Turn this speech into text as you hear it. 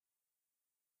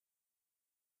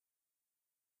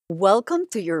Welcome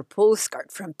to your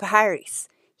postcard from Paris.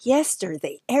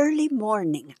 Yesterday, early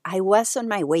morning, I was on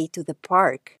my way to the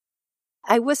park.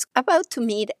 I was about to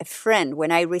meet a friend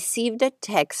when I received a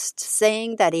text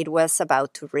saying that it was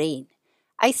about to rain.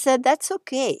 I said, "That's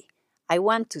okay. I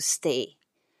want to stay."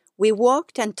 We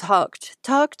walked and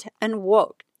talked and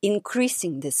walked,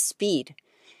 increasing the speed.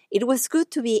 It was good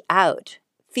to be out,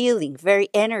 feeling very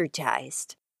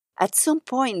energized. At some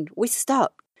point, we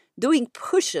stopped, doing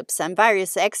push-ups and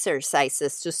various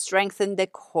exercises to strengthen the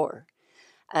core.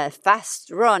 A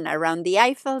fast run around the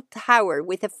Eiffel Tower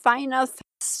with a final fast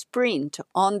sprint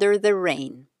under the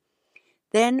rain.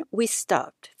 Then we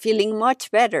stopped, feeling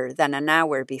much better than an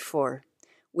hour before.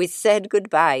 We said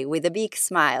goodbye with a big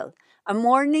smile, a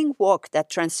morning walk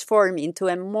that transformed into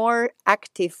a more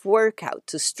active workout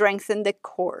to strengthen the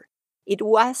core. It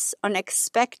was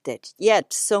unexpected,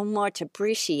 yet so much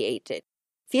appreciated.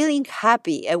 Feeling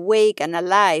happy, awake, and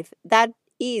alive, that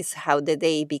is how the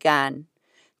day began.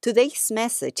 Today's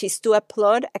message is to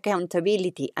applaud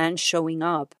accountability and showing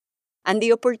up, and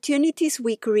the opportunities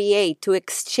we create to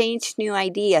exchange new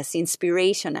ideas,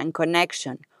 inspiration, and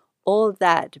connection, all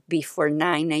that before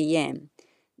 9 a.m.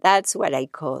 That's what I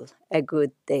call a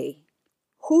good day.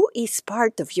 Who is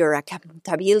part of your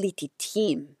accountability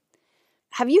team?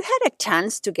 Have you had a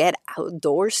chance to get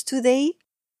outdoors today?